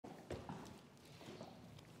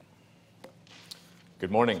Good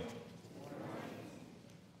morning.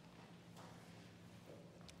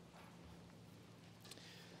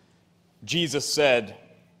 Jesus said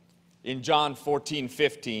in John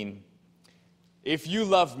 14:15, "If you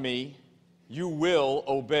love me, you will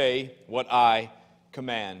obey what I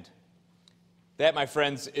command." That, my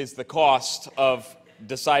friends, is the cost of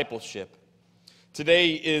discipleship.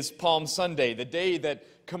 Today is Palm Sunday, the day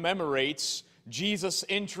that commemorates Jesus'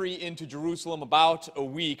 entry into Jerusalem about a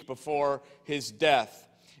week before his death.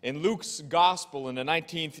 In Luke's Gospel, in the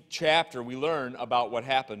 19th chapter, we learn about what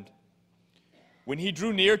happened. When he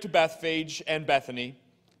drew near to Bethphage and Bethany,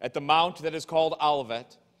 at the mount that is called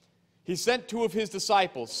Olivet, he sent two of his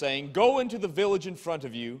disciples, saying, "Go into the village in front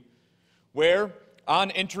of you, where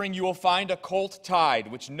on entering you will find a colt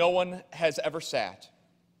tied, which no one has ever sat.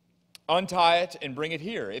 Untie it and bring it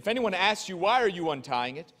here. If anyone asks you, 'Why are you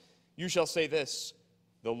untying it?' you shall say this,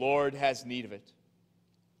 'The Lord has need of it.'"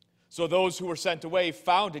 So those who were sent away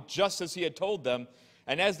found it just as he had told them.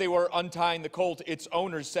 And as they were untying the colt, its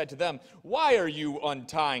owners said to them, "Why are you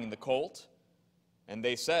untying the colt?" And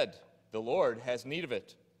they said, "The Lord has need of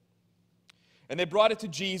it." And they brought it to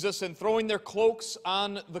Jesus, and throwing their cloaks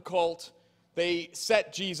on the colt, they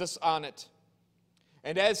set Jesus on it.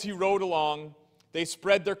 And as he rode along, they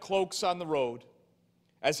spread their cloaks on the road.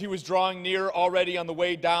 As he was drawing near already on the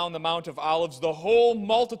way down the Mount of Olives, the whole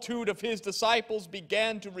multitude of his disciples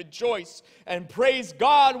began to rejoice and praise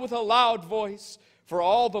God with a loud voice for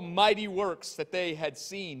all the mighty works that they had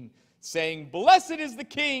seen, saying, "Blessed is the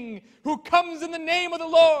King who comes in the name of the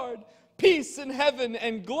Lord, peace in heaven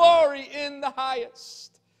and glory in the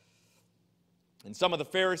highest." And some of the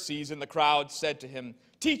Pharisees in the crowd said to him,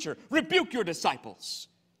 "Teacher, rebuke your disciples."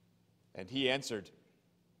 And he answered,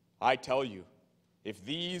 "I tell you, if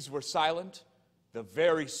these were silent, the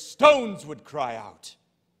very stones would cry out."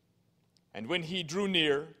 And when he drew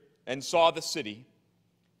near and saw the city,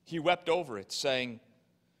 he wept over it, saying,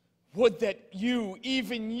 "Would that you,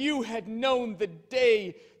 even you, had known the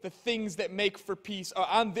day the things that make for peace, or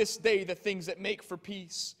on this day the things that make for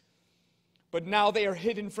peace. But now they are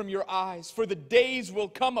hidden from your eyes. For the days will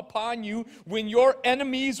come upon you when your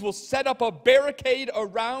enemies will set up a barricade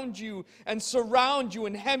around you and surround you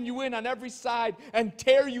and hem you in on every side and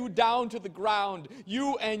tear you down to the ground,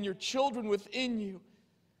 you and your children within you.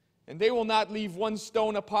 And they will not leave one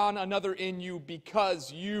stone upon another in you,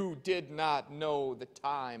 because you did not know the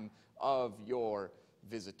time of your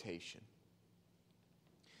visitation."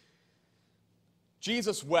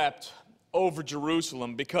 Jesus wept over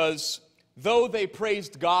Jerusalem because though they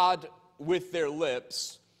praised God with their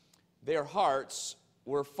lips, their hearts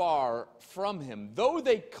were far from him. Though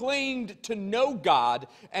they claimed to know God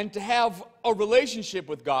and to have a relationship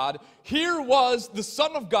with God, here was the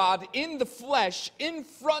Son of God in the flesh in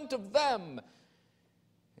front of them.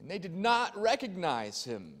 And they did not recognize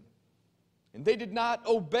him. And they did not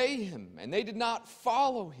obey him. And they did not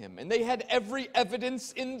follow him. And they had every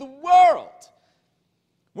evidence in the world.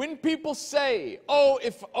 When people say, "Oh,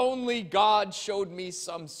 if only God showed me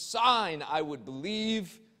some sign, I would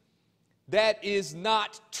believe," that is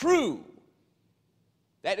not true.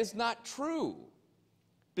 That is not true.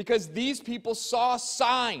 Because these people saw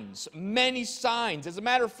signs, many signs. As a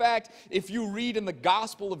matter of fact, if you read in the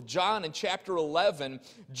Gospel of John in chapter 11,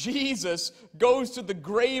 Jesus goes to the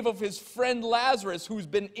grave of his friend Lazarus, who's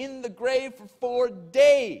been in the grave for 4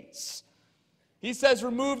 days. He says,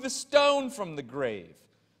 "Remove the stone from the grave."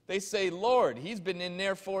 They say, "Lord, he's been in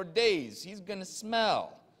there 4 days. He's going to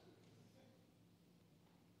smell."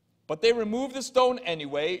 But they remove the stone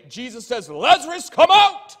anyway. Jesus says, "Lazarus, come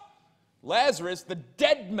out!" Lazarus, the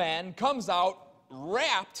dead man, comes out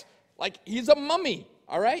wrapped like he's a mummy,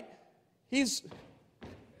 all right?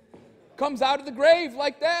 Comes out of the grave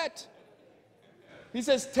like that. He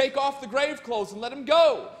says, "Take off the grave clothes and let him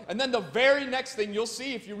go." And then the very next thing you'll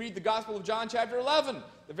see if you read the Gospel of John chapter 11,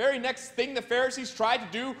 the very next thing the Pharisees tried to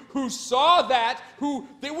do, who saw that,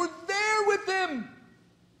 they were there with him,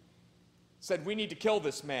 said, "We need to kill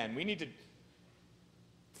this man.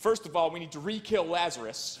 First of all, we need to re-kill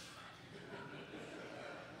Lazarus.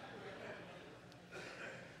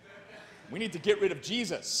 We need to get rid of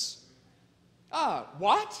Jesus."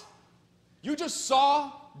 What? You just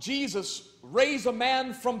saw Jesus raise a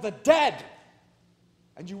man from the dead,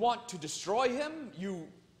 and you want to destroy him?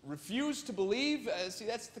 You refuse to believe? See,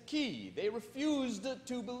 that's the key. They refused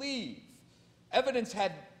to believe. Evidence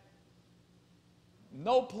had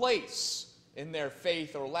no place in their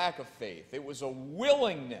faith or lack of faith. It was a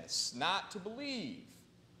willingness not to believe.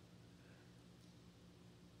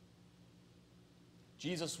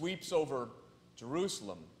 Jesus weeps over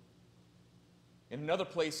Jerusalem In another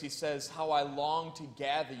place he says, how I long to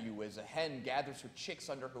gather you as a hen gathers her chicks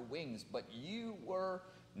under her wings, but you were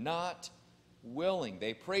not willing.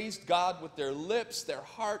 They praised God with their lips, their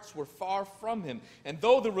hearts were far from him. And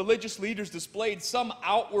though the religious leaders displayed some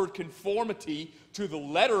outward conformity to the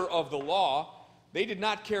letter of the law, they did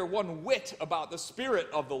not care one whit about the spirit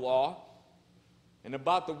of the law and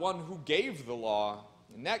about the one who gave the law.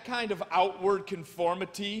 And that kind of outward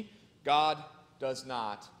conformity, God does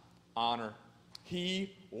not honor.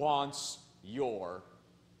 He wants your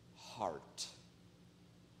heart.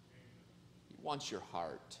 He wants your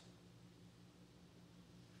heart.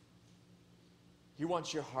 He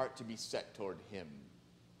wants your heart to be set toward him.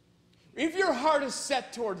 If your heart is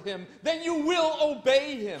set toward him, then you will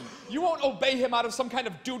obey him. You won't obey him out of some kind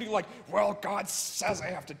of duty like, well, God says I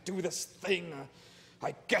have to do this thing.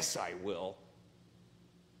 I guess I will.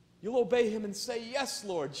 You'll obey him and say, yes,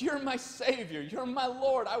 Lord, you're my Savior. You're my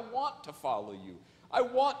Lord. I want to follow you. I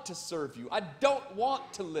want to serve you. I don't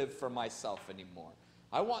want to live for myself anymore.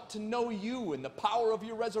 I want to know you and the power of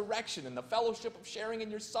your resurrection and the fellowship of sharing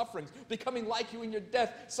in your sufferings, becoming like you in your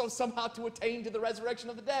death, so somehow to attain to the resurrection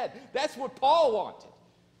of the dead. That's what Paul wanted.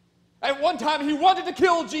 At one time, he wanted to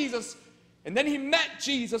kill Jesus, and then he met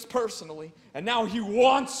Jesus personally, and now he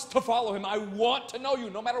wants to follow him. I want to know you,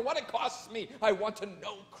 no matter what it costs me. I want to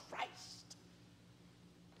know Christ.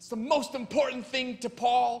 It's the most important thing to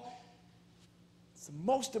Paul. It's the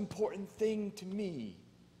most important thing to me.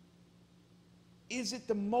 Is it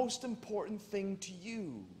the most important thing to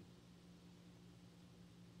you?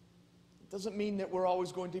 It doesn't mean that we're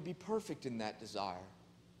always going to be perfect in that desire.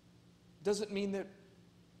 It doesn't mean that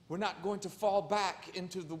we're not going to fall back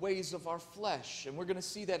into the ways of our flesh. And we're going to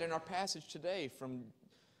see that in our passage today from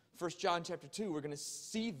 1 John chapter 2. We're going to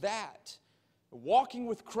see that. Walking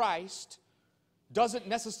with Christ doesn't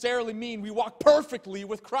necessarily mean we walk perfectly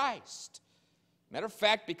with Christ. Matter of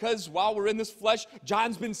fact, because while we're in this flesh,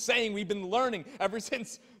 John's been saying, we've been learning ever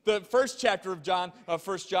since the first chapter of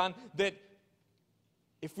 1 John, that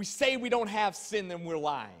if we say we don't have sin, then we're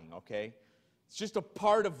lying, okay? It's just a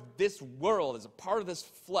part of this world, it's a part of this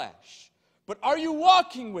flesh. But are you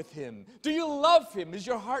walking with him? Do you love him? Is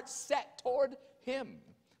your heart set toward him?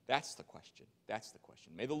 That's the question. That's the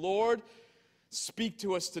question. May the Lord speak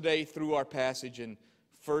to us today through our passage in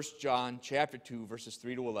 1 John chapter 2, verses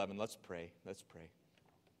 3 to 11. Let's pray. Let's pray.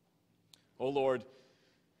 Oh Lord,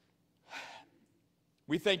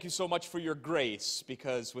 we thank you so much for your grace,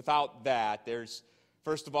 because without that, there's,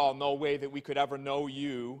 first of all, no way that we could ever know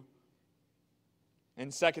you.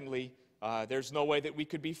 And secondly, there's no way that we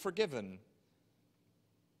could be forgiven.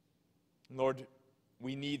 Lord,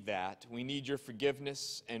 we need that. We need your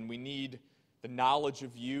forgiveness, and we need the knowledge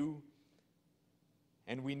of you,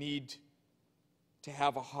 and we need to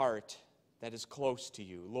have a heart that is close to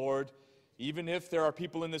you. Lord, even if there are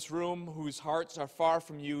people in this room whose hearts are far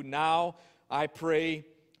from you, now I pray,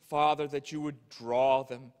 Father, that you would draw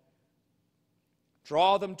them.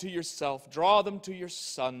 Draw them to yourself. Draw them to your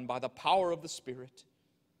Son by the power of the Spirit.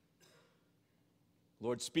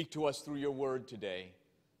 Lord, speak to us through your word today.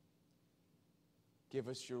 Give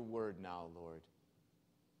us your word now, Lord.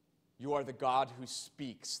 You are the God who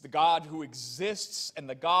speaks, the God who exists, and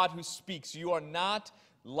the God who speaks. You are not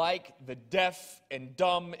like the deaf and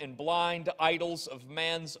dumb and blind idols of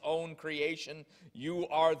man's own creation. You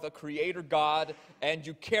are the Creator God, and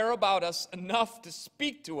you care about us enough to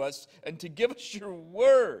speak to us and to give us your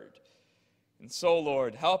word. And so,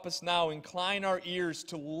 Lord, help us now incline our ears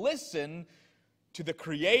to listen to the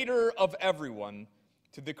Creator of everyone,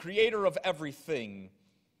 to the Creator of everything,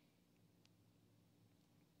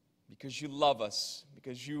 because you love us,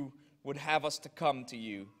 because you would have us to come to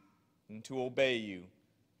you and to obey you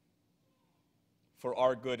for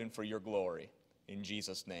our good and for your glory. In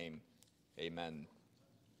Jesus' name, amen.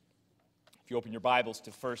 If you open your Bibles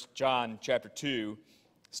to 1 John chapter 2,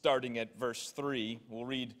 starting at verse 3, we'll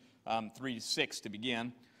read 3 to 6 to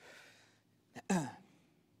begin.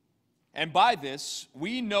 And by this,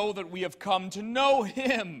 we know that we have come to know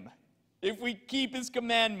him, if we keep his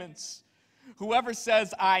commandments. Whoever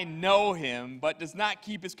says, I know him, but does not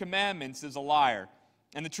keep his commandments is a liar,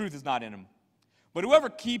 and the truth is not in him. But whoever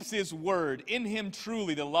keeps his word, in him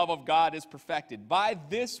truly the love of God is perfected. By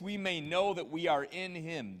this we may know that we are in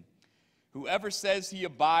him. Whoever says he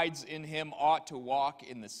abides in him ought to walk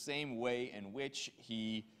in the same way in which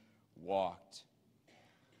he walked.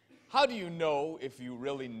 How do you know if you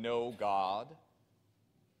really know God?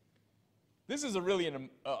 This is really an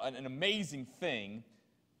amazing thing.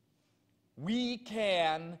 We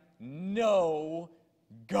can know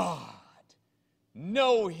God.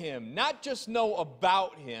 know him, not just know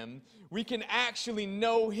about him, we can actually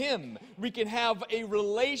know him. We can have a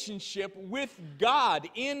relationship with God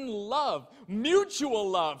in love, mutual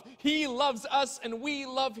love. He loves us and we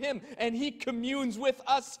love him, and he communes with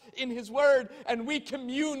us in his word, and we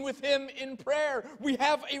commune with him in prayer. We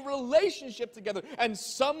have a relationship together, and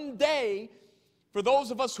someday, for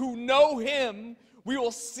those of us who know him, we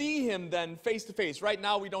will see him then face to face. Right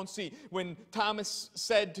now we don't see. When Thomas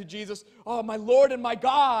said to Jesus, "Oh, my Lord and my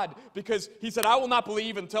God," because he said, "I will not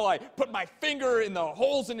believe until I put my finger in the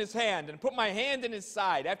holes in his hand and put my hand in his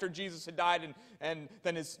side," after Jesus had died, and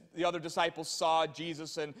then the other disciples saw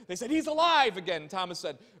Jesus and they said, "He's alive again." Thomas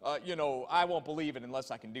said, "I won't believe it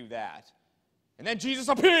unless I can do that." And then Jesus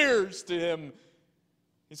appears to him.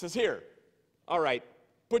 He says, "Here, all right,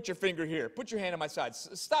 put your finger here. Put your hand on my side.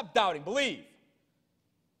 Stop doubting. Believe."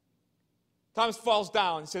 Thomas falls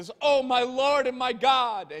down and says, "Oh, my Lord and my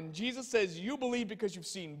God." And Jesus says, "You believe because you've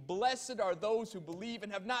seen. Blessed are those who believe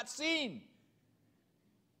and have not seen."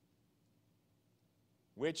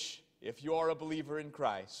 Which, if you are a believer in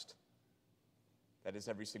Christ, that is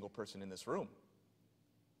every single person in this room.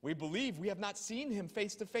 We believe. We have not seen him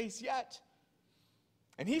face to face yet.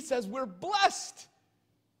 And he says we're blessed.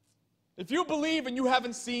 If you believe and you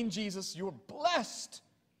haven't seen Jesus, you're blessed.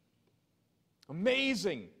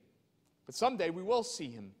 Amazing. But someday we will see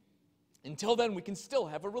him. Until then, we can still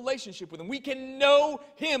have a relationship with him. We can know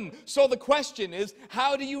him. So the question is,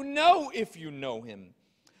 how do you know if you know him?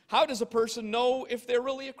 How does a person know if they're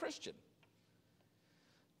really a Christian?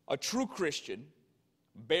 A true Christian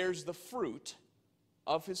bears the fruit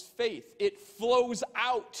of his faith. It flows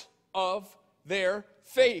out of their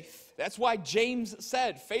faith. That's why James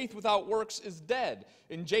said, faith without works is dead.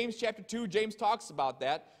 In James chapter 2, James talks about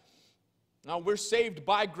that. Now, we're saved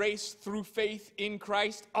by grace through faith in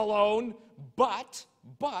Christ alone, but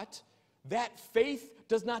that faith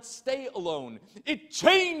does not stay alone. It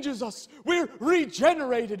changes us. We're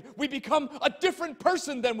regenerated. We become a different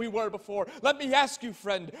person than we were before. Let me ask you,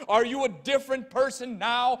 friend, are you a different person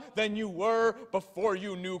now than you were before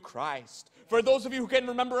you knew Christ? For those of you who can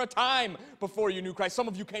remember a time before you knew Christ, some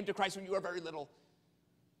of you came to Christ when you were very little.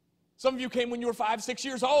 Some of you came when you were 5, 6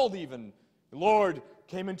 years old even. The Lord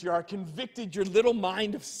came into your heart, convicted your little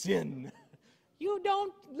mind of sin. You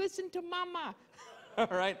don't listen to mama. All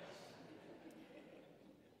right?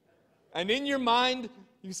 And in your mind,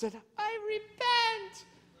 you said, I repent.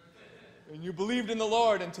 And you believed in the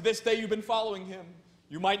Lord, and to this day you've been following him.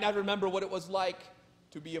 You might not remember what it was like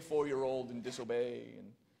to be a 4-year-old and disobey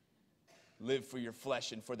and live for your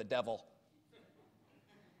flesh and for the devil.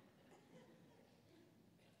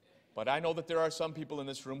 But I know that there are some people in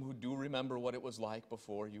this room who do remember what it was like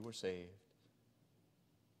before you were saved.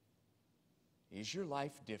 Is your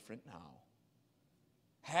life different now?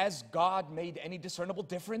 Has God made any discernible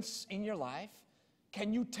difference in your life?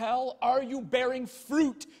 Can you tell? Are you bearing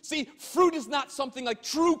fruit? See, fruit is not something like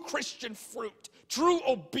true Christian fruit. True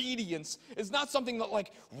obedience is not something that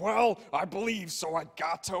like, well, I believe, so I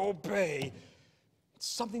got to obey. It's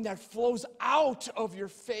something that flows out of your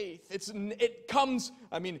faith. It comes,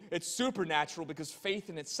 it's supernatural because faith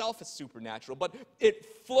in itself is supernatural, but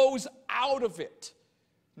it flows out of it.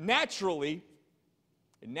 Naturally,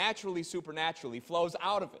 supernaturally flows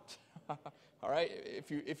out of it. All right?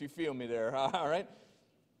 If you feel me there, all right?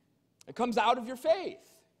 It comes out of your faith,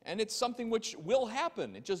 and it's something which will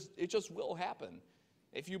happen. It just will happen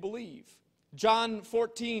if you believe. John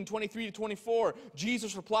 14, 23 to 24,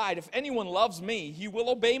 Jesus replied, if anyone loves me, he will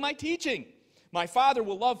obey my teaching. My Father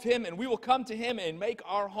will love him, and we will come to him and make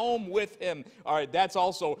our home with him. All right, that's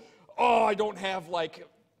also, I don't have like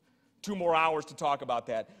 2 more hours to talk about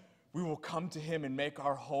that. We will come to him and make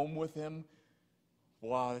our home with him.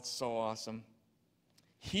 Wow, that's so awesome.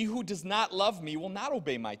 He who does not love me will not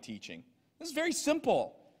obey my teaching. This is very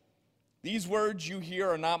simple. These words you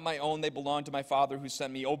hear are not my own. They belong to my Father who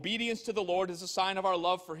sent me. Obedience to the Lord is a sign of our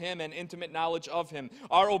love for him and intimate knowledge of him.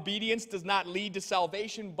 Our obedience does not lead to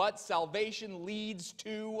salvation, but salvation leads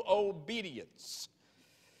to obedience.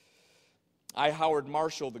 I. Howard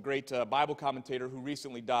Marshall, the great Bible commentator who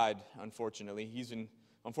recently died, unfortunately.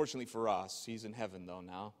 Unfortunately for us, he's in heaven though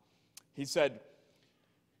now. He said,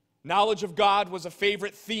 knowledge of God was a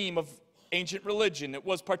favorite theme of ancient religion. It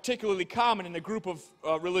was particularly common in a group of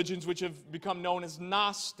religions which have become known as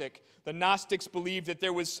Gnostic. The Gnostics believed that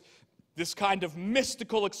there was this kind of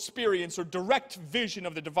mystical experience or direct vision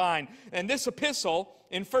of the divine. And this epistle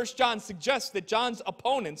in 1 John suggests that John's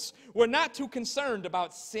opponents were not too concerned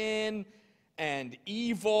about sin and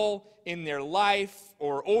evil in their life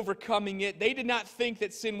or overcoming it. They did not think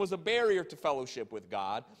that sin was a barrier to fellowship with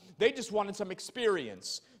God. They just wanted some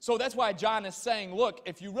experience. So that's why John is saying, look,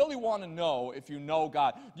 if you really want to know if you know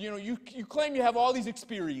God, you claim you have all these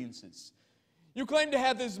experiences. You claim to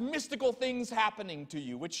have these mystical things happening to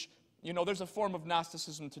you, which, there's a form of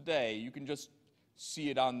Gnosticism today. You can just see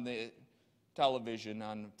it on the television,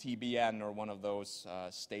 on TBN or one of those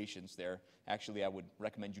stations there. Actually, I would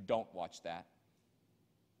recommend you don't watch that.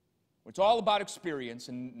 It's all about experience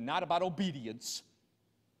and not about obedience.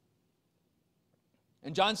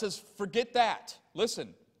 And John says, forget that.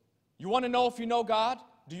 Listen, you want to know if you know God?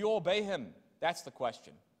 Do you obey Him? That's the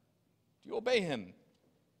question. Do you obey Him?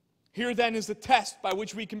 Here then is the test by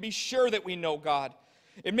which we can be sure that we know God.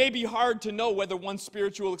 It may be hard to know whether one's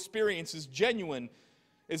spiritual experience is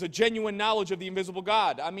a genuine knowledge of the invisible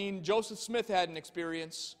God. I mean, Joseph Smith had an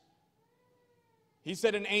experience. He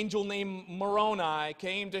said an angel named Moroni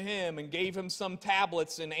came to him and gave him some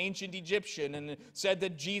tablets in ancient Egyptian and said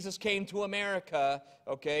that Jesus came to America,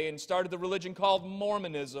 and started the religion called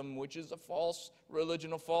Mormonism, which is a false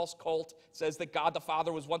religion, a false cult. It says that God the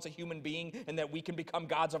Father was once a human being and that we can become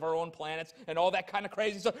gods of our own planets and all that kind of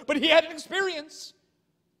crazy stuff. But he had an experience.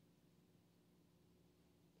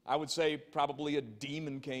 I would say probably a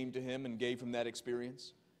demon came to him and gave him that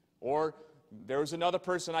experience. Or there was another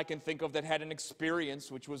person I can think of that had an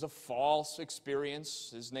experience, which was a false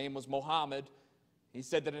experience. His name was Muhammad. He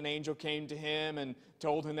said that an angel came to him and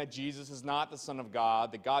told him that Jesus is not the Son of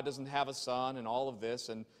God, that God doesn't have a son, and all of this.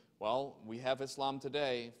 And, well, we have Islam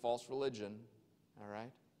today, false religion, all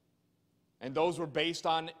right? And those were based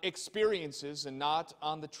on experiences and not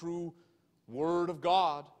on the true Word of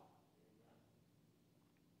God.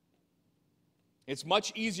 It's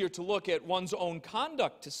much easier to look at one's own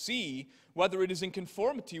conduct to see whether it is in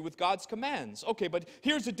conformity with God's commands. Okay, but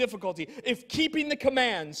here's the difficulty. If keeping the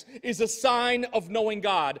commands is a sign of knowing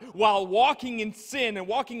God, while walking in sin and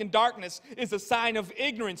walking in darkness is a sign of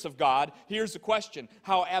ignorance of God, here's the question.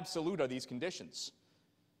 How absolute are these conditions?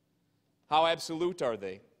 How absolute are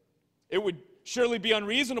they? It would surely be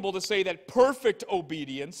unreasonable to say that perfect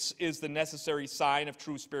obedience is the necessary sign of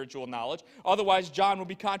true spiritual knowledge. Otherwise, John would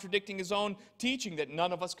be contradicting his own teaching that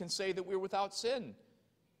none of us can say that we're without sin.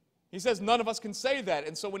 He says none of us can say that.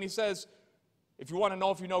 And so when he says, if you want to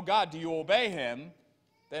know if you know God, do you obey Him?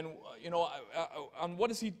 Then, on what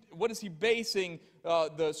is he basing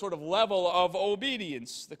the sort of level of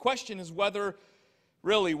obedience? The question is whether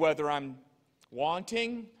I'm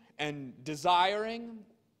wanting and desiring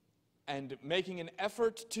and making an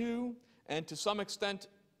effort to, and to some extent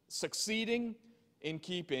succeeding in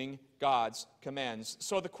keeping God's commands.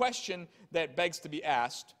 So the question that begs to be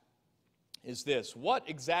asked is this: what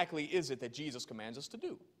exactly is it that Jesus commands us to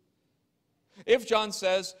do? If John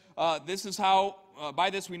says, this is how, by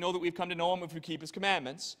this we know that we've come to know Him if we keep His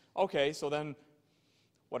commandments, okay, so then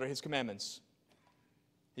what are His commandments?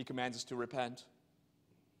 He commands us to repent.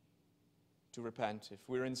 To repent. If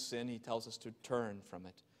we're in sin, He tells us to turn from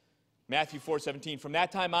it. Matthew 4:17, from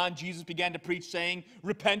that time on, Jesus began to preach, saying,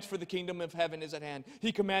 repent, for the kingdom of heaven is at hand.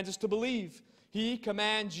 He commands us to believe. He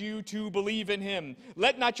commands you to believe in Him.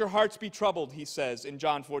 Let not your hearts be troubled, He says in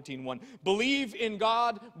John 14:1. Believe in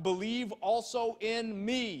God, believe also in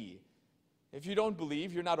me. If you don't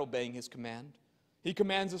believe, you're not obeying His command. He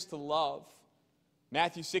commands us to love.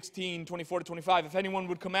 Matthew 16:24-25, if anyone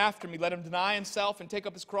would come after me, let him deny himself and take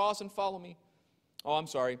up his cross and follow me. Oh, I'm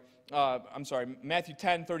sorry. Matthew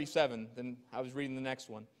 10:37. Then I was reading the next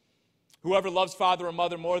one. Whoever loves father or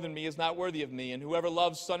mother more than me is not worthy of me, and whoever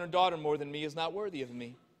loves son or daughter more than me is not worthy of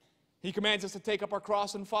me. He commands us to take up our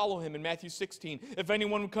cross and follow Him in Matthew 16. If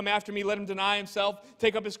anyone would come after me, let him deny himself,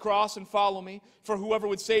 take up his cross and follow me. For whoever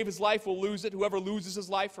would save his life will lose it. Whoever loses his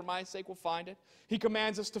life for my sake will find it. He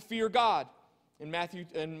commands us to fear God in Matthew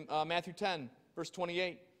 10, verse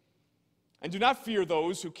 28. And do not fear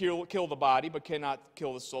those who kill the body, but cannot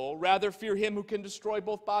kill the soul. Rather, fear Him who can destroy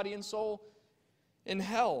both body and soul in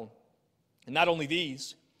hell. And not only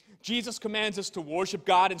these, Jesus commands us to worship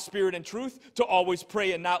God in spirit and truth, to always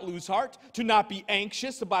pray and not lose heart, to not be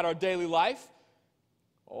anxious about our daily life.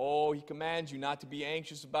 Oh, He commands you not to be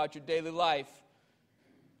anxious about your daily life.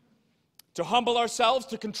 To humble ourselves,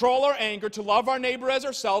 to control our anger, to love our neighbor as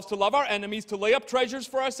ourselves, to love our enemies, to lay up treasures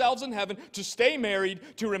for ourselves in heaven, to stay married,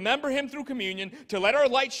 to remember Him through communion, to let our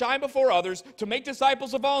light shine before others, to make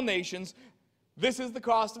disciples of all nations. This is the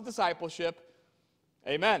cost of discipleship.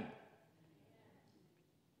 Amen.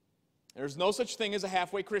 There's no such thing as a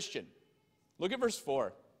halfway Christian. Look at verse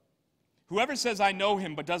 4. Whoever says, I know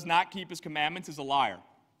Him, but does not keep His commandments is a liar.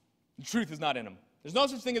 The truth is not in him. There's no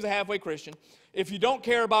such thing as a halfway Christian. If you don't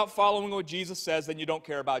care about following what Jesus says, then you don't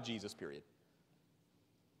care about Jesus, period.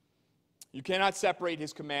 You cannot separate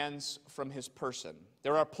his commands from his person.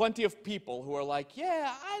 There are plenty of people who are like,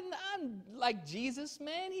 yeah, I'm like Jesus,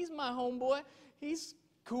 man. He's my homeboy. He's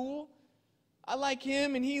cool. I like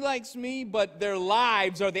him and he likes me, but their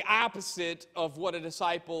lives are the opposite of what a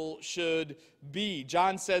disciple should be.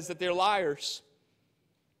 John says that they're liars.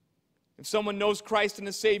 If someone knows Christ in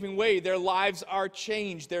a saving way, their lives are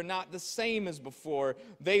changed. They're not the same as before.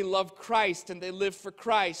 They love Christ and they live for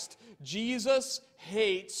Christ. Jesus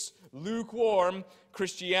hates lukewarm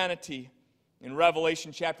Christianity. In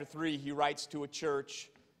Revelation chapter 3, he writes to a church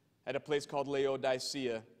at a place called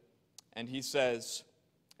Laodicea, and he says,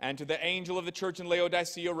 "And to the angel of the church in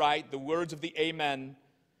Laodicea write the words of the Amen,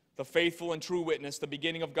 the faithful and true witness, the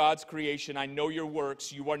beginning of God's creation. I know your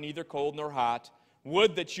works. You are neither cold nor hot.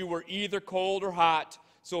 Would that you were either cold or hot.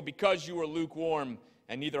 So because you are lukewarm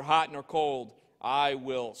and neither hot nor cold, I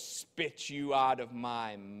will spit you out of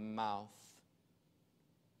my mouth.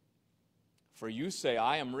 For you say,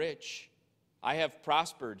 I am rich, I have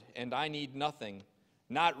prospered, and I need nothing,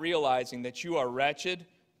 not realizing that you are wretched,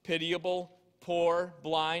 pitiable, poor,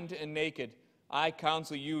 blind, and naked. I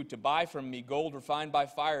counsel you to buy from me gold refined by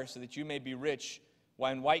fire, so that you may be rich,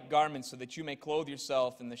 and white garments, so that you may clothe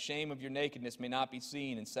yourself, and the shame of your nakedness may not be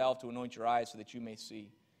seen, and salve to anoint your eyes, so that you may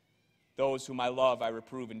see. Those whom I love I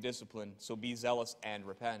reprove and discipline, so be zealous and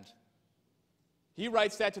repent." He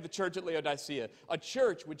writes that to the church at Laodicea, a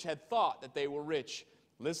church which had thought that they were rich.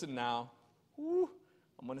 Listen now.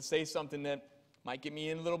 I'm going to say something that might get me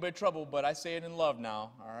in a little bit of trouble, but I say it in love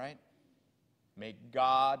now, all right? May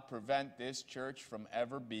God prevent this church from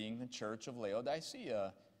ever being the church of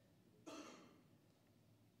Laodicea.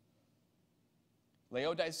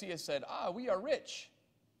 Laodicea said, we are rich.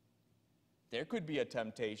 There could be a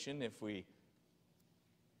temptation if we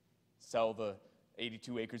sell the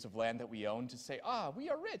 82 acres of land that we own to say, we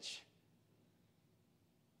are rich.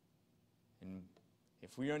 And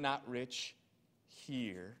if we are not rich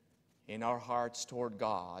here in our hearts toward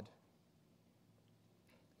God,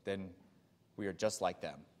 then we are just like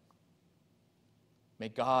them. May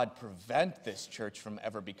God prevent this church from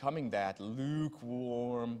ever becoming that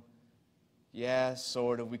lukewarm. Yeah,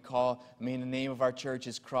 sort of. The name of our church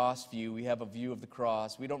is Crossview. We have a view of the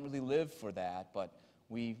cross. We don't really live for that, but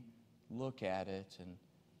we look at it, and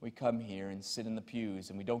we come here and sit in the pews,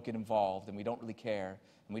 and we don't get involved, and we don't really care,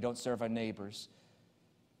 and we don't serve our neighbors.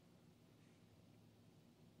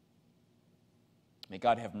 May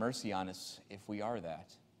God have mercy on us if we are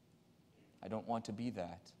that. I don't want to be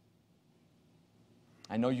that.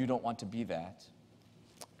 I know you don't want to be that.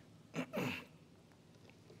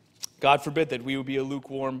 God forbid that we would be a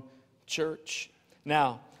lukewarm church.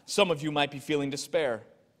 Now, some of you might be feeling despair.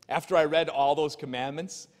 After I read all those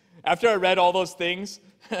commandments, after I read all those things,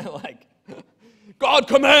 like, God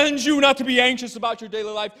commands you not to be anxious about your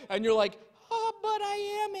daily life, and you're like, but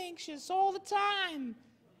I am anxious all the time.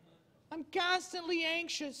 I'm constantly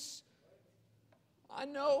anxious. I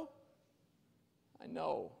know.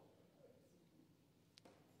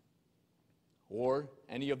 Or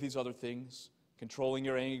any of these other things. Controlling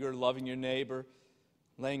your anger, loving your neighbor,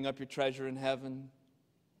 laying up your treasure in heaven,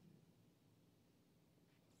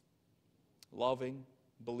 loving,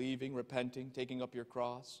 believing, repenting, taking up your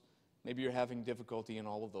cross. Maybe you're having difficulty in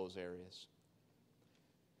all of those areas.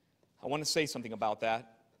 I want to say something about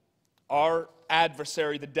that. Our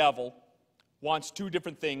adversary, the devil, wants two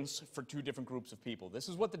different things for two different groups of people. This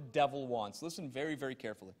is what the devil wants. Listen very, very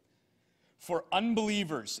carefully. For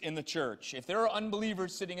unbelievers in the church, if there are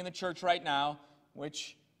unbelievers sitting in the church right now,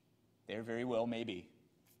 which there very well may be,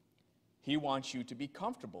 he wants you to be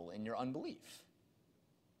comfortable in your unbelief.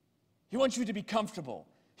 He wants you to be comfortable.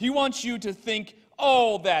 He wants you to think,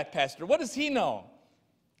 that pastor, what does he know?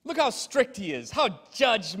 Look how strict he is, how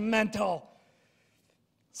judgmental.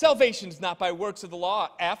 Salvation is not by works of the law,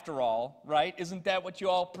 after all, right? Isn't that what you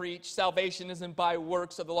all preach? Salvation isn't by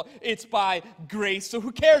works of the law. It's by grace. So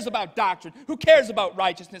who cares about doctrine? Who cares about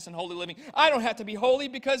righteousness and holy living? I don't have to be holy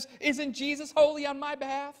because isn't Jesus holy on my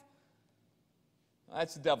behalf?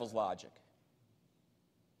 That's the devil's logic.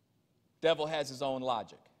 Devil has his own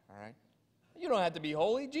logic, all right? You don't have to be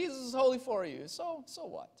holy. Jesus is holy for you. So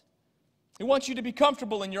what? He wants you to be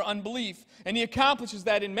comfortable in your unbelief, and he accomplishes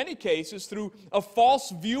that in many cases through a false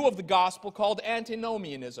view of the gospel called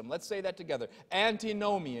antinomianism. Let's say that together.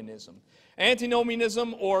 Antinomianism.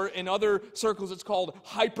 Antinomianism, or in other circles it's called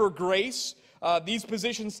hyper-grace. These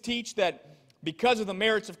positions teach that because of the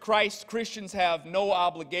merits of Christ, Christians have no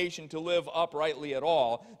obligation to live uprightly at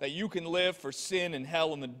all, that you can live for sin and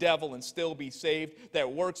hell and the devil and still be saved,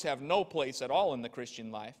 that works have no place at all in the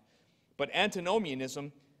Christian life. But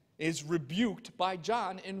antinomianism is rebuked by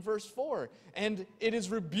John in verse 4. And it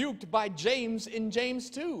is rebuked by James in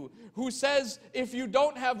James 2, who says, if you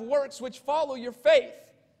don't have works which follow your faith,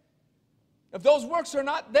 if those works are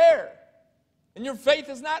not there, and your faith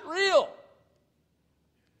is not real,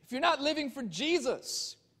 if you're not living for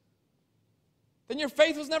Jesus, then your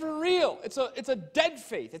faith was never real. It's a dead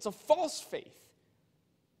faith. It's a false faith.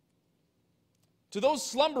 To those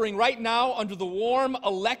slumbering right now under the warm,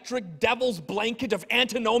 electric devil's blanket of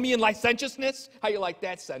antinomian licentiousness. How you like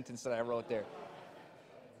that sentence that I wrote there?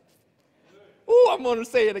 Ooh, I'm going to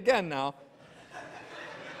say it again now.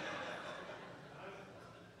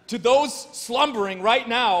 To those slumbering right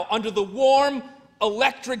now under the warm,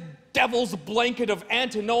 electric devil's blanket of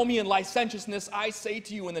antinomian licentiousness, I say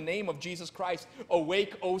to you in the name of Jesus Christ,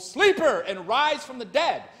 awake, O sleeper, and rise from the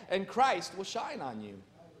dead, and Christ will shine on you.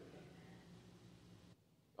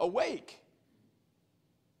 Awake.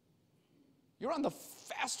 You're on the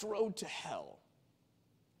fast road to hell,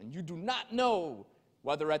 and you do not know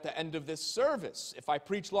whether at the end of this service, if I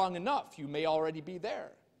preach long enough, you may already be there.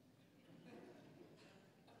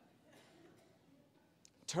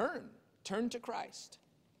 Turn to Christ.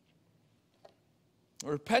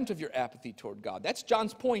 Repent of your apathy toward God. That's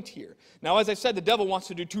John's point here. Now, as I said, the devil wants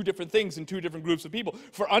to do two different things in two different groups of people.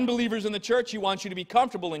 For unbelievers in the church, he wants you to be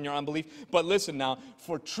comfortable in your unbelief. But listen now,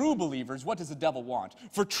 for true believers, what does the devil want?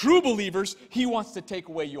 For true believers, he wants to take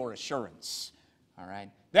away your assurance. All right?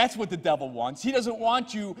 That's what the devil wants. He doesn't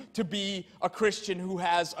want you to be a Christian who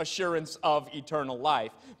has assurance of eternal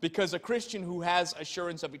life, because a Christian who has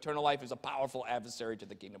assurance of eternal life is a powerful adversary to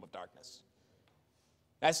the kingdom of darkness.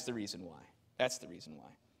 That's the reason why. That's the reason why.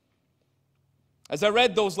 As I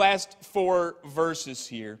read those last 4 verses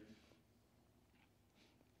here,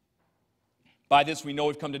 by this we know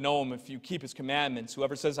we've come to know him if you keep his commandments.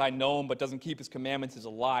 Whoever says, I know him, but doesn't keep his commandments is a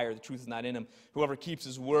liar. The truth is not in him. Whoever keeps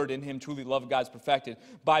his word in him, truly love of God is perfected.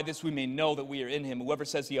 By this we may know that we are in him. Whoever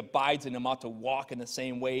says he abides in him ought to walk in the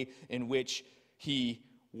same way in which he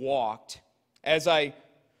walked. As I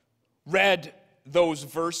read those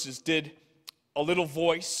verses, did a little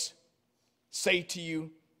voice say to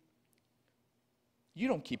you, you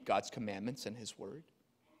don't keep God's commandments and his word?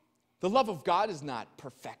 The love of God is not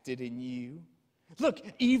perfected in you. Look,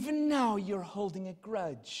 even now you're holding a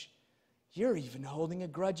grudge. You're even holding a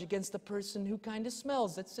grudge against the person who kind of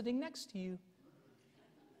smells that's sitting next to you.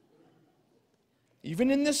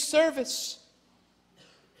 Even in this service,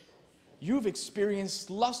 you've experienced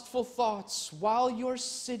lustful thoughts while you're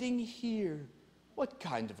sitting here. What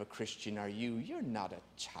kind of a Christian are you? You're not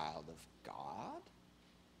a child of God.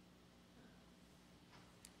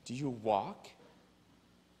 Do you walk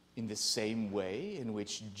in the same way in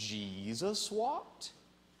which Jesus walked?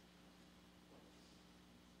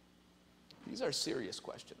 These are serious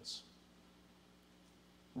questions.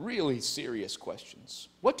 Really serious questions.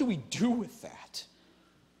 What do we do with that?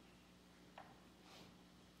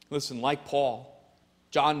 Listen, like Paul,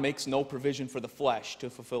 John makes no provision for the flesh to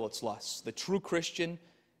fulfill its lusts. The true Christian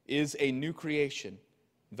is a new creation,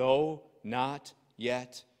 though not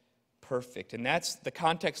yet perfect. And that's the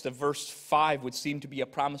context of verse 5 would seem to be a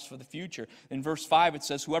promise for the future. In verse 5 it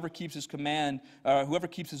says, whoever keeps his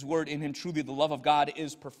word, in him truly the love of God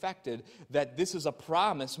is perfected. That this is a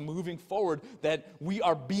promise moving forward, that we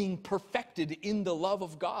are being perfected in the love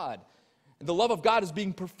of God. The love of God is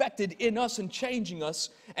being perfected in us and changing us,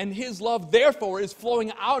 and his love, therefore, is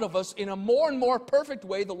flowing out of us in a more and more perfect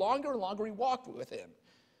way the longer and longer we walk with him.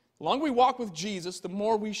 The longer we walk with Jesus, the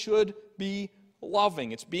more we should be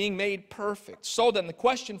loving. It's being made perfect. So then the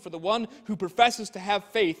question for the one who professes to have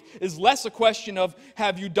faith is less a question of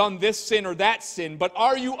have you done this sin or that sin, but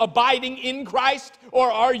are you abiding in Christ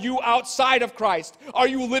or are you outside of Christ? Are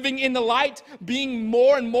you living in the light, being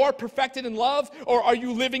more and more perfected in love, or are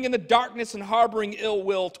you living in the darkness and harboring ill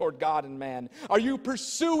will toward God and man? Are you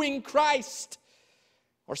pursuing Christ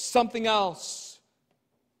or something else?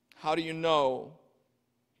 How do you know?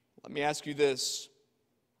 Let me ask you this.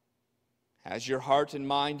 Has your heart and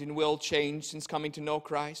mind and will changed since coming to know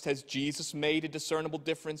Christ? Has Jesus made a discernible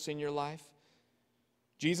difference in your life?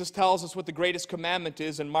 Jesus tells us what the greatest commandment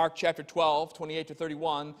is in Mark chapter 12, 28 to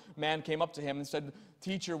 31. A man came up to him and said,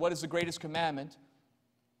 Teacher, what is the greatest commandment?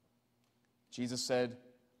 Jesus said,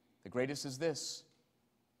 the greatest is this.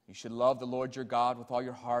 You should love the Lord your God with all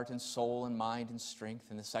your heart and soul and mind and strength.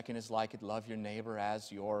 And the second is like it, love your neighbor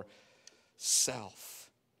as yourself.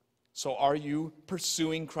 So are you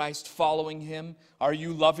pursuing Christ, following him? Are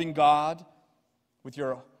you loving God? with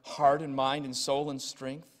your heart and mind and soul and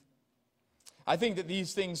strength? I think that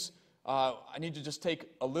these things, I need to just take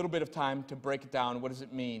a little bit of time to break it down. What does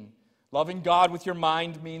it mean? Loving God with your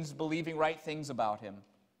mind means believing right things about Him.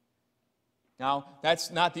 Now,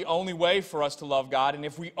 that's not the only way for us to love God, and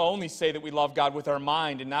if we only say that we love God with our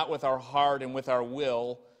mind and not with our heart and with our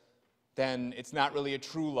will, then it's not really a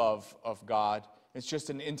true love of God. It's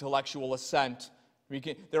just an intellectual assent.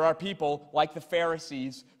 There are people like the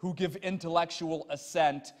Pharisees who give intellectual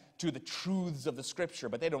assent to the truths of the Scripture,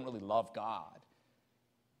 but they don't really love God.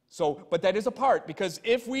 But that is a part, because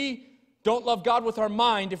if we don't love God with our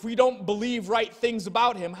mind, if we don't believe right things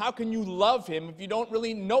about Him, how can you love Him if you don't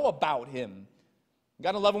really know about Him? You've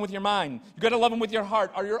got to love Him with your mind. You've got to love Him with your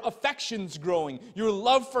heart. Are your affections growing? Your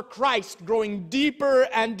love for Christ growing deeper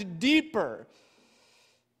and deeper?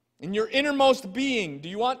 In your innermost being, do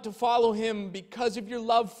you want to follow Him because of your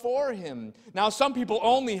love for Him? Now, some people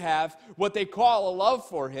only have what they call a love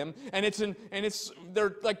for Him, and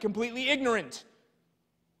they're like completely ignorant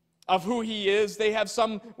of who He is. They have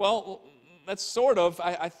that's sort of,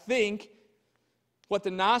 I think, what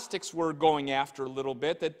the Gnostics were going after a little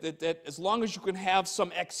bit, that as long as you can have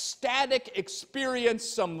some ecstatic experience,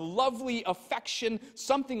 some lovely affection,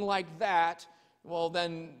 something like that, well,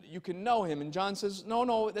 then you can know Him. And John says,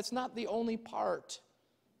 no, that's not the only part.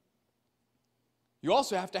 You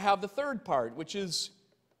also have to have the third part, which is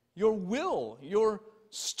your will, your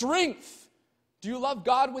strength. Do you love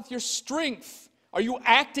God with your strength? Are you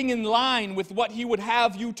acting in line with what He would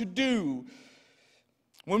have you to do?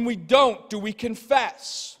 When we don't, do we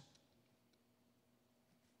confess?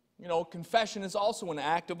 Confession is also an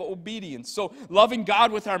act of obedience. So, loving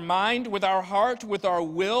God with our mind, with our heart, with our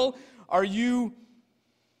will,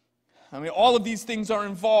 all of these things are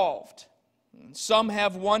involved. Some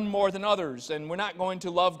have one more than others, and we're not going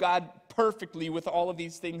to love God perfectly with all of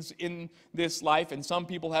these things in this life, and some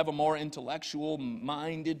people have a more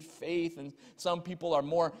intellectual-minded faith, and some people are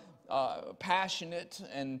more passionate,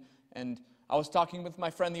 and I was talking with my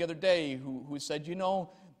friend the other day who said,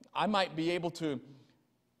 I might be able to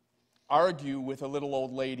argue with a little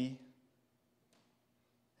old lady,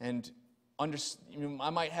 and I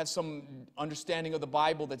might have some understanding of the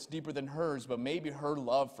Bible that's deeper than hers, but maybe her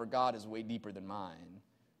love for God is way deeper than mine.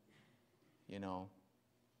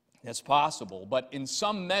 That's possible. But in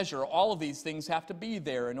some measure, all of these things have to be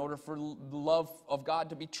there in order for the love of God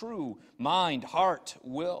to be true. Mind, heart,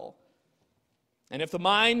 will. And if the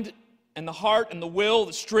mind and the heart and the will,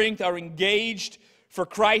 the strength are engaged for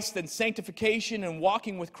Christ, then sanctification and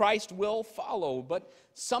walking with Christ will follow. But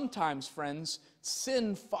sometimes, friends,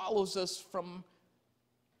 sin follows us from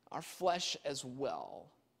our flesh as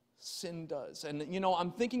well. Sin does. And,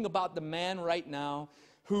 I'm thinking about the man right now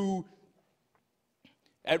who,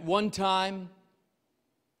 at one time,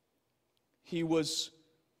 he was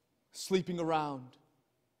sleeping around.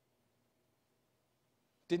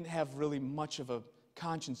 Didn't have really much of a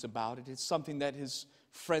conscience about it. It's something that his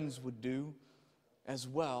friends would do as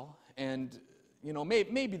well. And,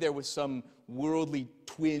 maybe there was some worldly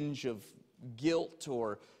twinge of guilt,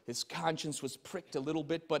 or his conscience was pricked a little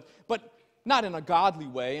bit, but not in a godly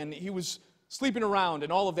way. And he was sleeping around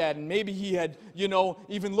and all of that. And maybe he had,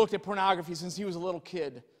 even looked at pornography since he was a little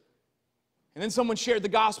kid. And then someone shared the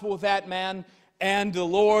gospel with that man, and the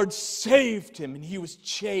Lord saved him, and he was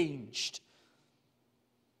changed.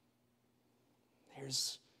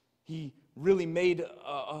 He really made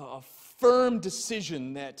a firm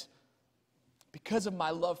decision that because of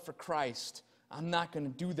my love for Christ, I'm not going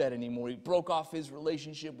to do that anymore. He broke off his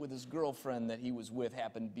relationship with his girlfriend that he was with,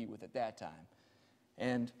 happened to be with at that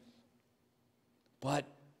time. But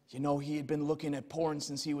he had been looking at porn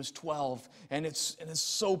since he was 12, and it's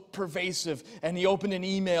so pervasive. And he opened an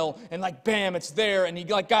email, and bam, it's there, and he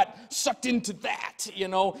got sucked into that,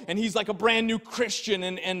 And he's like a brand new Christian,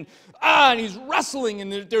 and he's wrestling,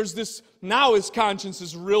 and there's this. Now his conscience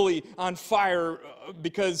is really on fire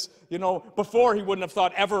because before he wouldn't have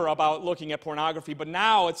thought ever about looking at pornography, but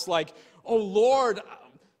now it's like, oh Lord,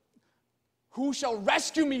 who shall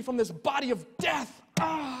rescue me from this body of death?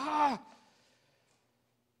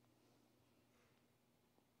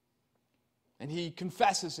 And he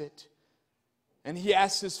confesses it. And he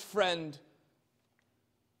asks his friend,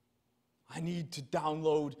 I need to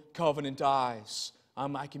download Covenant Eyes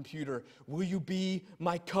on my computer. Will you be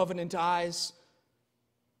my Covenant Eyes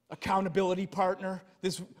accountability partner?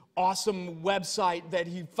 This awesome website that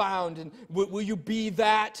he found. And will you be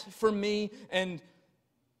that for me? And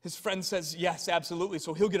his friend says, yes, absolutely.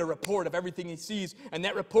 So he'll get a report of everything he sees, and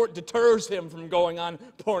that report deters him from going on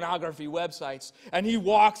pornography websites. And he's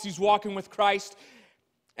walking with Christ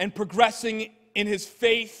and progressing in his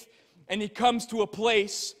faith And he comes to a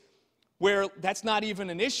place where that's not even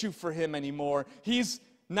an issue for him anymore. He's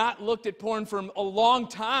not looked at porn for a long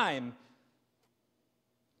time.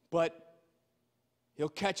 But he'll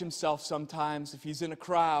catch himself sometimes. If he's in a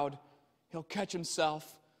crowd, he'll catch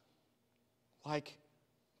himself like,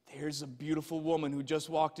 there's a beautiful woman who just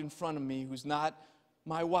walked in front of me who's not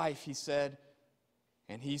my wife, he said.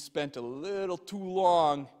 And he spent a little too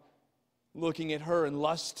long looking at her, and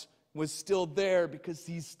lust was still there because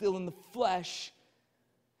he's still in the flesh.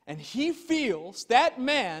 And he feels, that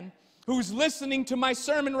man who's listening to my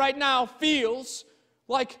sermon right now feels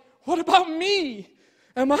like, what about me?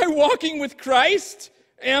 Am I walking with Christ?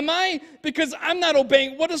 Am I? Because I'm not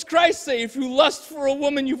obeying. What does Christ say? If you lust for a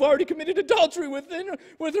woman, you've already committed adultery with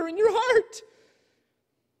her in your heart.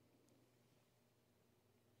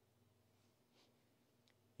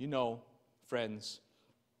 You know, friends,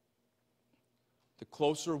 the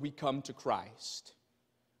closer we come to Christ,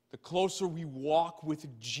 the closer we walk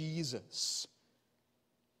with Jesus,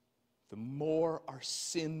 the more our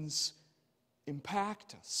sins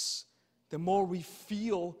impact us, the more we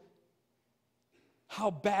feel how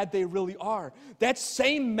bad they really are. That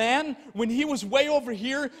same man, when he was way over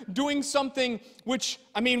here doing something which,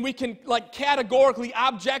 I mean, we can like categorically,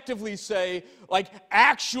 objectively say, like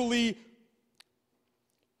actually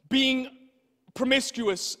being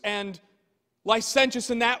promiscuous and licentious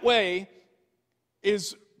in that way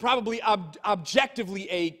is probably objectively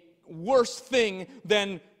a worse thing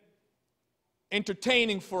than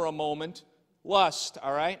entertaining for a moment lust,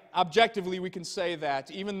 all right? Objectively, we can say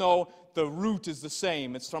that, even though the root is the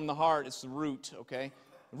same. It's from the heart, it's the root, okay?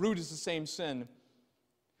 The root is the same sin.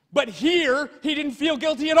 But here, he didn't feel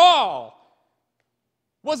guilty at all.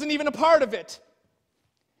 Wasn't even a part of it.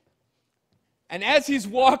 And as he's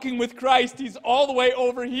walking with Christ, he's all the way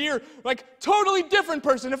over here, like totally different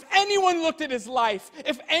person. If anyone looked at his life,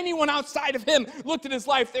 if anyone outside of him looked at his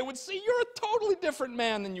life, they would see you're a totally different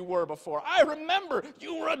man than you were before. I remember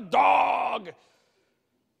you were a dog.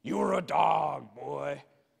 You were a dog, boy.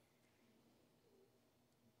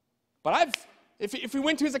 But if we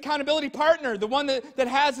went to his accountability partner, the one that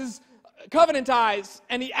has his covenant eyes,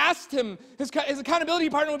 and he asked him, his accountability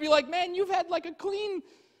partner would be like, man, you've had like a clean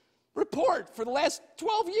report for the last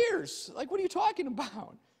 12 years. Like, what are you talking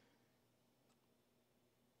about?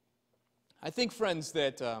 I think, friends,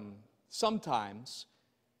 that sometimes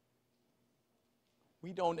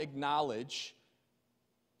we don't acknowledge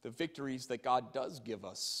the victories that God does give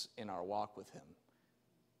us in our walk with him.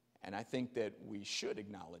 And I think that we should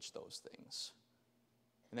acknowledge those things.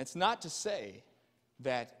 And that's not to say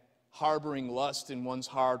that harboring lust in one's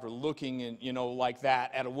heart or looking and, like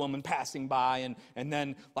that at a woman passing by and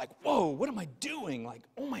then like, whoa, what am I doing? Like,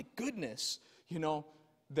 oh my goodness,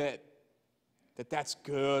 that's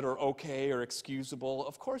good or okay or excusable.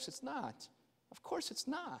 Of course it's not. Of course it's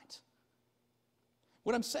not.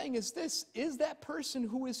 What I'm saying is this, is that person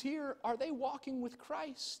who is here, are they walking with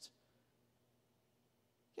Christ?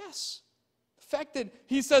 Yes. The fact that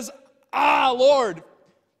he says, Lord,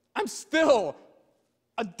 I'm still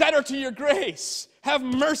a debtor to your grace. Have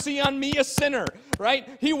mercy on me, a sinner, right?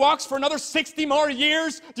 He walks for another 60 more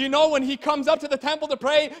years. Do you know when he comes up to the temple to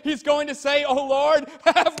pray, he's going to say, oh Lord,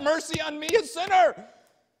 have mercy on me, a sinner.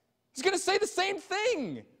 He's going to say the same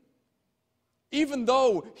thing. Even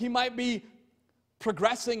though he might be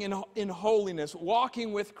progressing in holiness,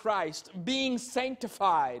 walking with Christ, being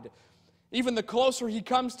sanctified, even the closer he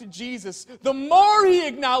comes to Jesus, the more he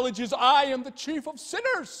acknowledges, I am the chief of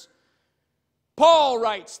sinners. Paul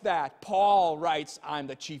writes that. Paul writes, I'm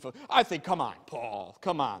the chief of... I think, come on, Paul,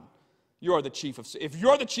 come on. You're the chief of... If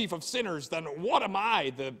you're the chief of sinners, then what am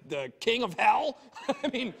I, the king of hell? I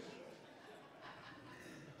mean,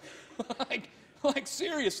 like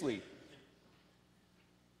seriously.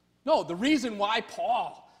 No, the reason why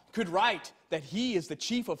Paul could write that he is the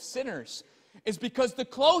chief of sinners is because the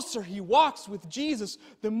closer he walks with Jesus,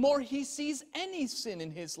 the more he sees any sin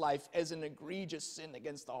in his life as an egregious sin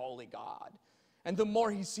against the holy God. And the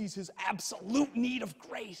more he sees his absolute need of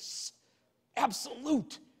grace.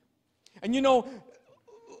 Absolute. And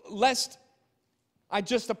lest I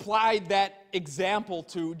just applied that example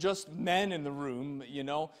to just men in the room,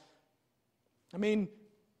 I mean,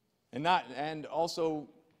 and also,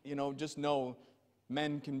 just know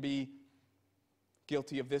men can be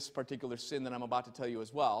guilty of this particular sin that I'm about to tell you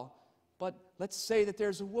as well. But let's say that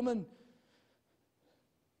there's a woman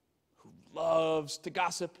who loves to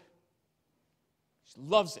gossip. She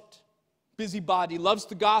loves it. Busybody, loves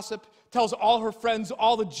to gossip, tells all her friends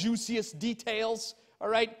all the juiciest details, all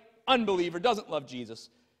right? Unbeliever, doesn't love Jesus.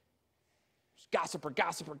 Gossiper,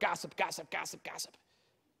 gossip.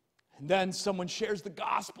 And then someone shares the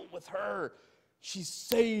gospel with her. She's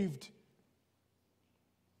saved.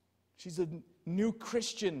 She's a new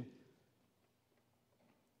Christian.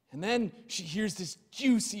 And then she hears this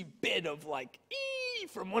juicy bit of like,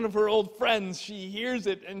 from one of her old friends. She hears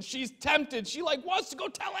it and she's tempted. She like wants to go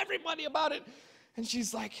tell everybody about it. And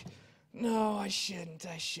she's like, no, I shouldn't.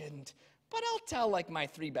 But I'll tell like my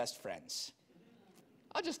 3 best friends.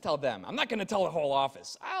 I'll just tell them. I'm not going to tell the whole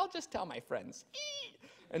office. I'll just tell my friends.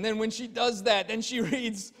 And then when she does that, then she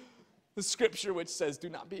reads the scripture which says, do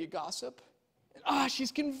not be a gossip. And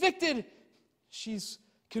she's convicted. She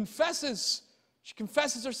confesses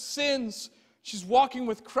her sins. She's walking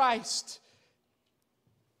with Christ.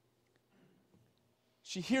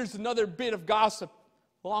 She hears another bit of gossip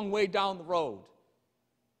a long way down the road.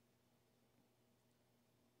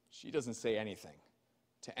 She doesn't say anything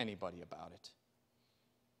to anybody about it.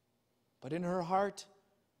 But in her heart,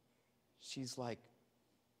 she's like,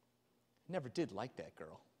 I never did like that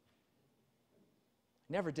girl.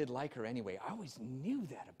 I never did like her anyway. I always knew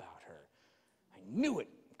that about her. I knew it.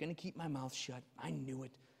 I'm going to keep my mouth shut. I knew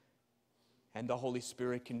it. And the Holy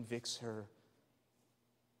Spirit convicts her.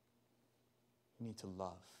 You need to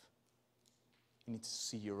love. You need to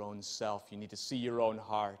see your own self. You need to see your own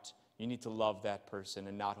heart. You need to love that person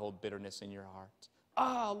and not hold bitterness in your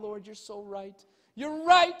heart. Lord, you're so right. You're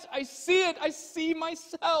right. I see it. I see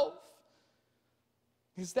myself.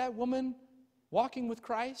 Is that woman walking with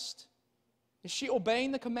Christ? Is she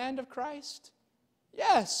obeying the command of Christ?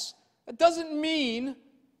 Yes. That doesn't mean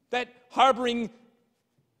that harboring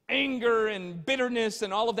anger and bitterness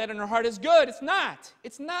and all of that in her heart is good. It's not.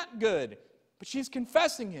 It's not good. But she's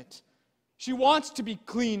confessing it. She wants to be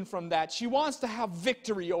clean from that. She wants to have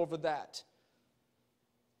victory over that.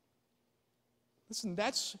 Listen,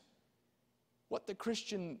 that's what the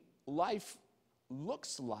Christian life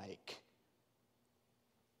looks like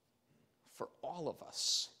for all of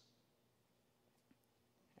us.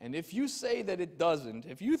 And if you say that it doesn't,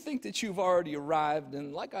 if you think that you've already arrived,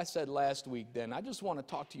 and like I said last week, then I just want to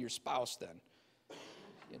talk to your spouse then.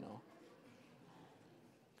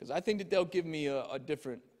 Because I think that they'll give me a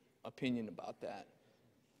different opinion about that.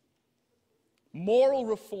 Moral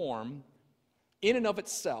reform, in and of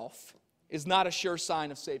itself, is not a sure sign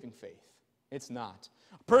of saving faith. It's not.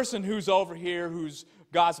 A person who's over here, who's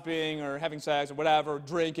gossiping or having sex or whatever,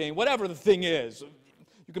 drinking, whatever the thing is,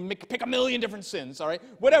 you can pick a million different sins, all right?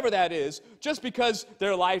 Whatever that is, just because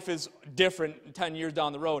their life is different 10 years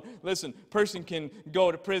down the road. Listen, a person can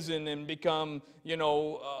go to prison and become,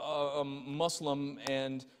 a Muslim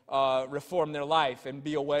and reform their life and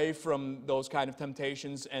be away from those kind of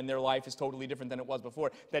temptations, and their life is totally different than it was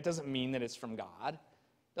before. That doesn't mean that it's from God.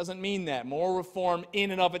 Doesn't mean that. Moral reform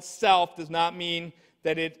in and of itself does not mean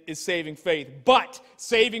that it is saving faith. But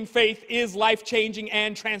saving faith is life-changing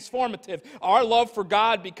and transformative. Our love for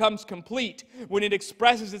God becomes complete when it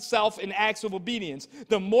expresses itself in acts of obedience.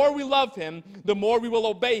 The more we love Him, the more we will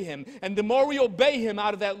obey Him. And the more we obey Him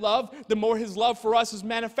out of that love, the more His love for us is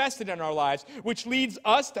manifested in our lives, which leads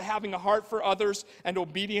us to having a heart for others, and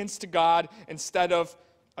obedience to God instead of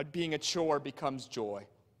being a chore becomes joy.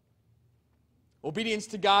 Obedience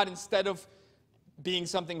to God instead of being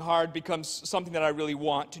something hard becomes something that I really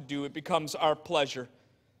want to do. It becomes our pleasure.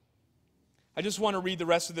 I just want to read the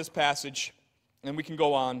rest of this passage, and we can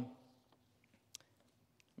go on.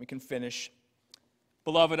 We can finish.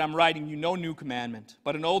 Beloved, I'm writing you no new commandment,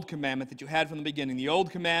 but an old commandment that you had from the beginning. The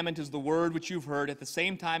old commandment is the word which you've heard. At the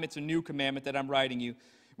same time, it's a new commandment that I'm writing you,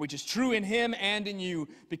 which is true in Him and in you,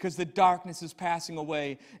 because the darkness is passing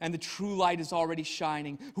away, and the true light is already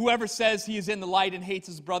shining. Whoever says he is in the light and hates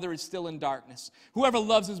his brother is still in darkness. Whoever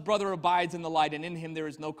loves his brother abides in the light, and in him there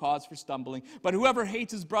is no cause for stumbling. But whoever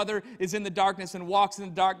hates his brother is in the darkness and walks in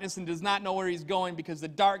the darkness and does not know where he's going, because the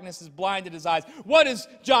darkness has blinded his eyes. What does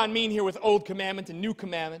John mean here with old commandment and new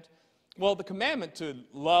commandment? Well, the commandment to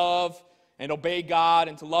love and obey God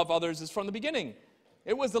and to love others is from the beginning.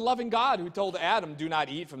 It was the loving God who told Adam, do not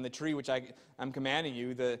eat from the tree which I'm commanding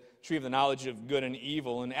you, the tree of the knowledge of good and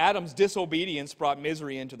evil. And Adam's disobedience brought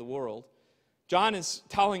misery into the world. John is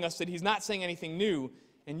telling us that he's not saying anything new,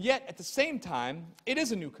 and yet at the same time, it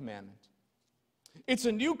is a new commandment. It's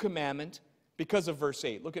a new commandment because of verse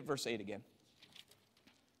 8. Look at verse 8 again.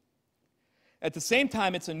 At the same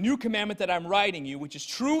time, it's a new commandment that I'm writing you, which is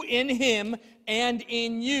true in Him and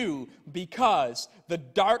in you, because the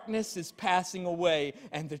darkness is passing away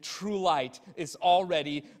and the true light is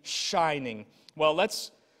already shining. Well,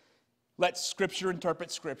 let's let Scripture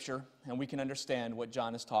interpret Scripture, and we can understand what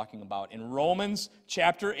John is talking about. In Romans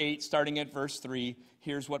chapter 8, starting at verse 3,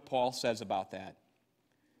 here's what Paul says about that.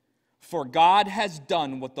 For God has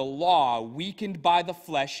done what the law, weakened by the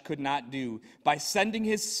flesh, could not do. By sending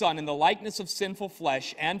his Son in the likeness of sinful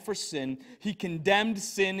flesh, and for sin, he condemned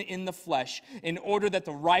sin in the flesh, in order that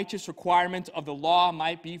the righteous requirement of the law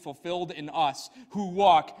might be fulfilled in us, who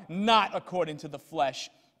walk not according to the flesh,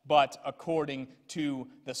 but according to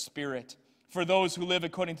the Spirit. For those who live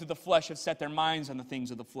according to the flesh have set their minds on the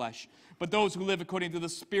things of the flesh. But those who live according to the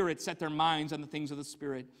Spirit set their minds on the things of the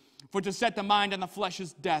Spirit. For to set the mind on the flesh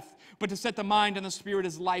is death, but to set the mind on the Spirit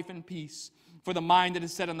is life and peace. For the mind that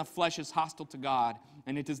is set on the flesh is hostile to God,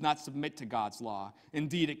 and it does not submit to God's law.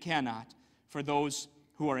 Indeed, it cannot, for those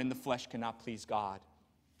who are in the flesh cannot please God.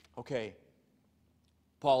 Okay,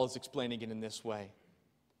 Paul is explaining it in this way.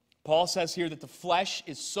 Paul says here that the flesh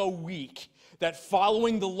is so weak that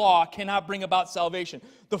following the law cannot bring about salvation.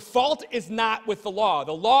 The fault is not with the law.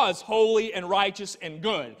 The law is holy and righteous and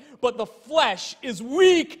good. But the flesh is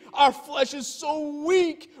weak. Our flesh is so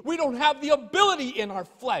weak. We don't have the ability in our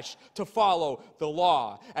flesh to follow the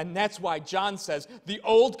law. And that's why John says the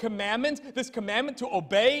old commandment, this commandment to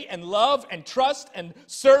obey and love and trust and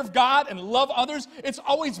serve God and love others, it's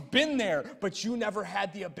always been there. But you never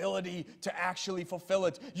had the ability to actually fulfill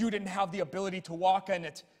it. You didn't have the ability to walk in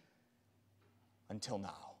it. Until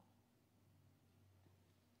now.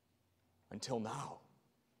 Until now.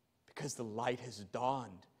 Because the light has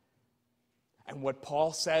dawned. And what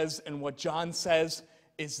Paul says and what John says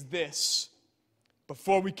is this.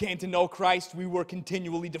 Before we came to know Christ, we were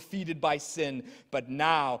continually defeated by sin. But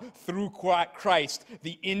now, through Christ,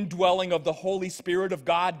 the indwelling of the Holy Spirit of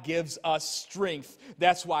God gives us strength.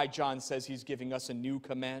 That's why John says he's giving us a new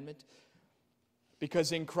commandment.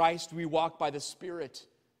 Because in Christ we walk by the Spirit.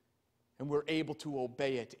 And we're able to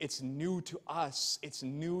obey it. It's new to us. It's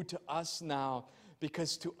new to us now.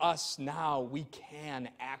 Because to us now, we can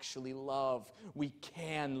actually love. We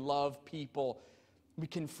can love people. We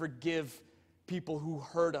can forgive people who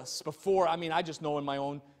hurt us. Before, I just know in my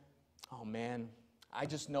own, I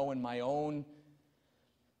just know in my own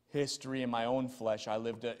history, in my own flesh, I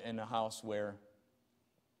lived in a house where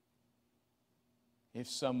if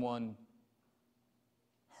someone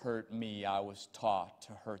hurt me, I was taught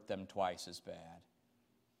to hurt them twice as bad.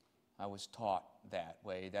 I was taught that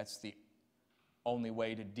way. That's the only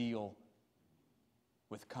way to deal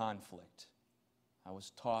with conflict. I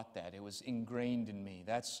was taught that. It was ingrained in me.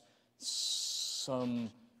 That's some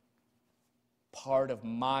part of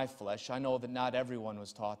my flesh. I know that not everyone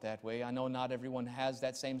was taught that way. I know not everyone has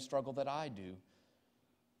that same struggle that I do.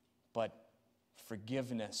 But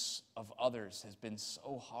forgiveness of others has been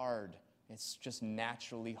so hard. It's just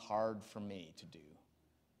naturally hard for me to do.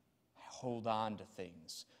 I hold on to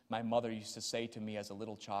things. My mother used to say to me as a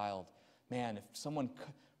little child, man, if someone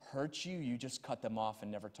hurts you, you just cut them off and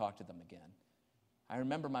never talk to them again. I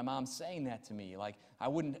remember my mom saying that to me. Like, I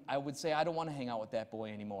would say, I don't want to hang out with that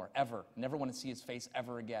boy anymore, ever. Never want to see his face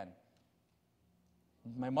ever again.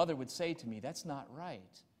 My mother would say to me, that's not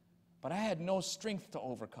right. But I had no strength to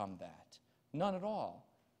overcome that. None at all.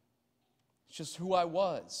 It's just who I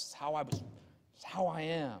was, it's how I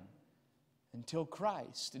am. Until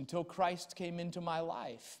Christ came into my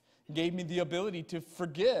life, gave me the ability to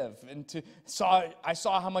forgive, and I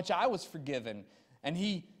saw how much I was forgiven, and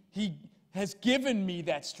He has given me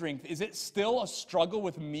that strength. Is it still a struggle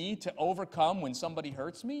with me to overcome when somebody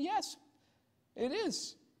hurts me? Yes, it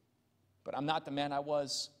is. But I'm not the man I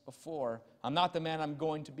was before. I'm not the man I'm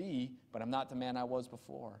going to be, but I'm not the man I was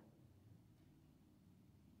before.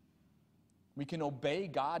 We can obey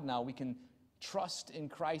God now. We can trust in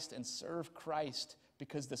Christ and serve Christ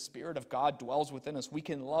because the Spirit of God dwells within us. We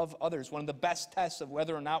can love others. One of the best tests of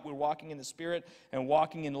whether or not we're walking in the Spirit and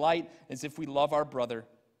walking in light is if we love our brother.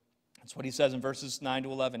 That's what he says in verses 9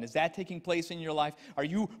 to 11. Is that taking place in your life? Are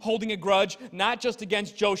you holding a grudge, not just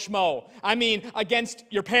against Joe Schmo? I mean, against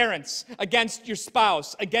your parents, against your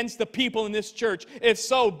spouse, against the people in this church. If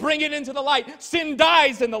so, bring it into the light. Sin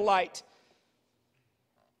dies in the light.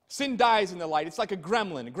 Sin dies in the light. It's like a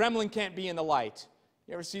gremlin. A gremlin can't be in the light.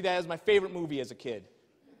 You ever see that? It was my favorite movie as a kid,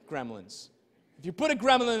 Gremlins. If you put a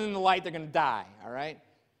gremlin in the light, they're going to die, all right?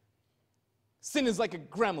 Sin is like a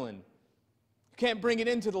gremlin. You can't bring it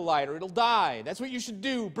into the light or it'll die. That's what you should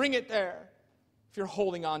do. Bring it there if you're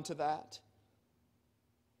holding on to that.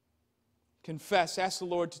 Confess. Ask the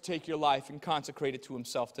Lord to take your life and consecrate it to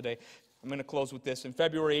Himself today. I'm going to close with this. In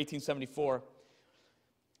February 1874,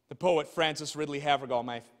 the poet Francis Ridley Havergal,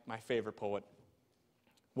 my favorite poet,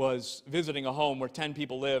 was visiting a home where 10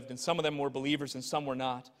 people lived, and some of them were believers and some were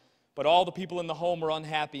not. But all the people in the home were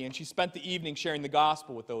unhappy, and she spent the evening sharing the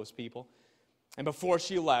gospel with those people. And before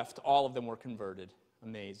she left, all of them were converted.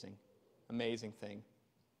 Amazing. Amazing thing.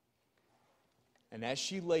 And as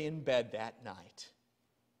she lay in bed that night,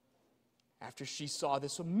 after she saw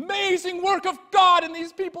this amazing work of God in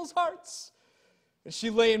these people's hearts, as she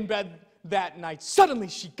lay in bed that night, suddenly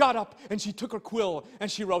she got up and she took her quill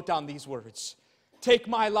and she wrote down these words. Take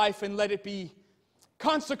my life and let it be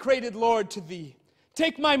consecrated, Lord, to thee.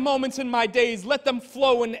 Take my moments and my days, let them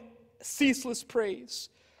flow in ceaseless praise.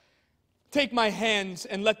 Take my hands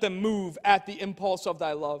and let them move at the impulse of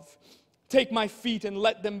thy love. Take my feet and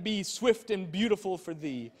let them be swift and beautiful for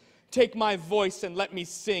thee. Take my voice and let me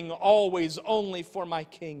sing always only for my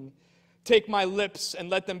King. Take my lips and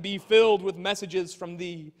let them be filled with messages from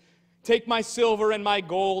thee. Take my silver and my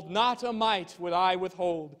gold, not a mite would I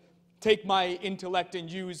withhold. Take my intellect and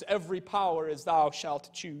use every power as thou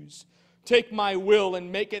shalt choose. Take my will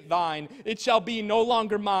and make it thine, it shall be no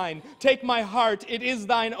longer mine. Take my heart, it is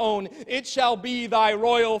thine own, it shall be thy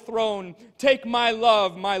royal throne. Take my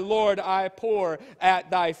love, my Lord, I pour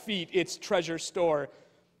at thy feet its treasure store.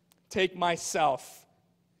 Take myself,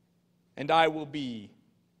 and I will be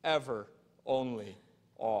ever only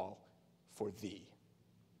all for thee.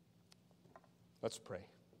 Let's pray.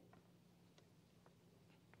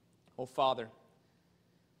 Oh, Father,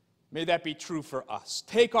 may that be true for us.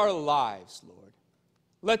 Take our lives, Lord.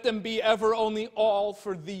 Let them be ever only all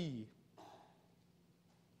for thee.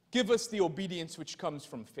 Give us the obedience which comes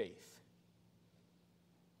from faith.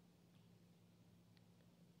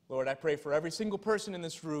 Lord, I pray for every single person in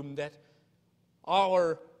this room that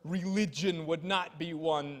our religion would not be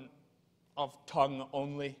one of tongue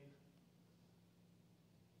only,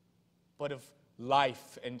 but of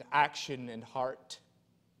life and action and heart.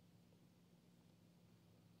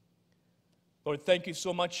 Lord, thank you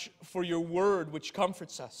so much for your word which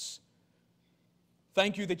comforts us.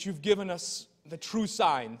 Thank you that you've given us the true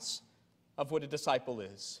signs of what a disciple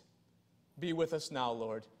is. Be with us now,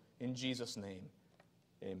 Lord, in Jesus' name.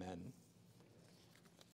 Amen.